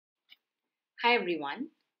Hi everyone.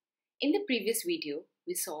 In the previous video,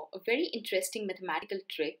 we saw a very interesting mathematical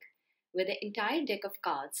trick where the entire deck of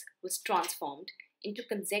cards was transformed into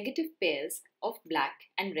consecutive pairs of black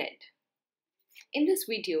and red. In this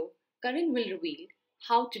video, Karan will reveal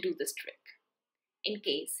how to do this trick. In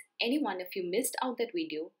case any one of you missed out that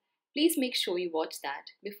video, please make sure you watch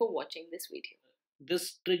that before watching this video.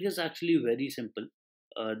 This trick is actually very simple.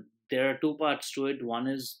 Uh, there are two parts to it. One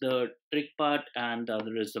is the trick part, and the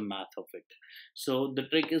other is the math of it. So the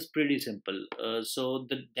trick is pretty simple. So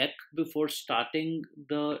the deck before starting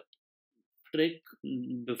the trick,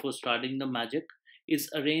 before starting the magic, is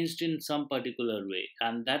arranged in some particular way,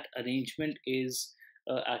 and that arrangement is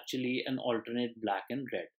actually an alternate black and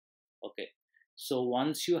red. Okay. So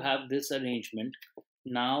once you have this arrangement,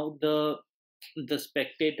 now the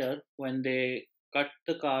spectator, when they cut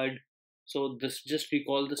the card, so this, just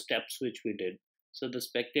recall the steps which we did. So the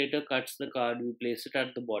spectator cuts the card, we place it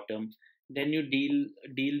at the bottom, then you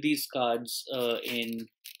deal these cards in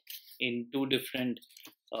two different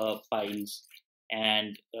piles,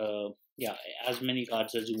 and yeah, as many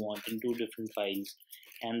cards as you want in two different piles,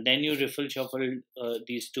 and then you riffle shuffle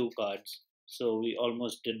these two cards. So we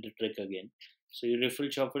almost did the trick again. So you riffle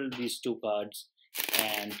shuffle these two cards,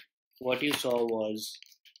 and what you saw was,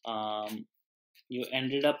 you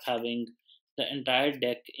ended up having the entire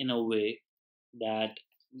deck in a way that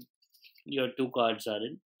your two cards are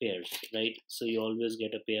in pairs, right? So you always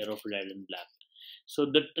get a pair of red and black. So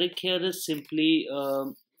the trick here is simply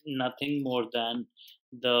nothing more than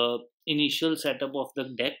the initial setup of the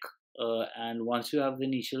deck, and once you have the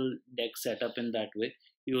initial deck set up in that way,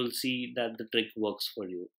 you will see that the trick works for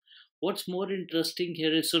you. What's more interesting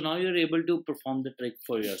here is, so now you're able to perform the trick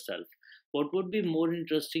for yourself. What would be more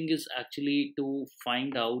interesting is actually to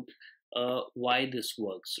find out why this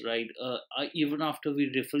works, right? Even after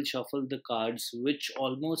we riffle shuffle the cards, which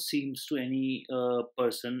almost seems to any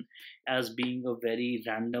person as being a very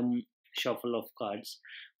random shuffle of cards,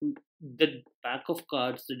 the pack of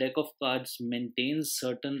cards, the deck of cards maintains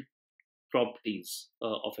certain properties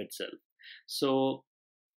of itself. So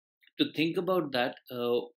to think about that,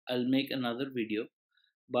 I'll make another video,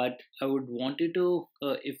 but I would want you to,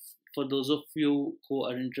 if for those of you who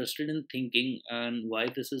are interested in thinking and why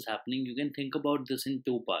this is happening, you can think about this in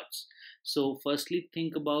two parts. So firstly,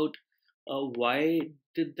 think about why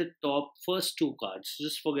did the top first two cards,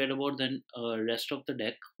 just forget about the rest of the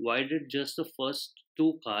deck, why did just the first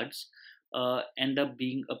two cards end up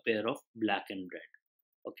being a pair of black and red?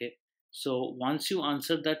 Okay, so once you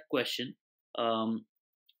answer that question, um,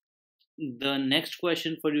 the next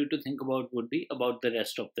question for you to think about would be about the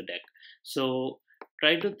rest of the deck. So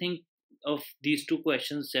try to think of these two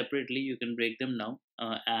questions separately. You can break them now,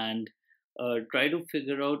 and try to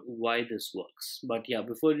figure out why this works. But yeah,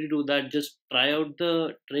 before you do that, just try out the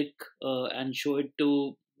trick and show it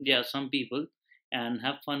to, yeah, some people, and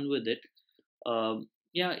have fun with it.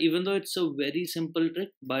 Yeah, even though it's a very simple trick,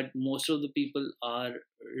 but most of the people are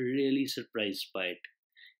really surprised by it.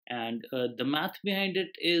 And the math behind it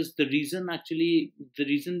is, the reason, actually the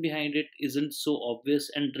reason behind it isn't so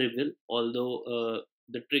obvious and trivial, although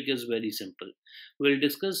the trick is very simple. We'll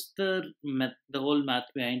discuss the whole math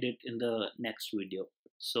behind it in the next video.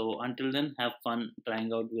 So until then, have fun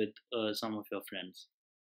trying out with some of your friends.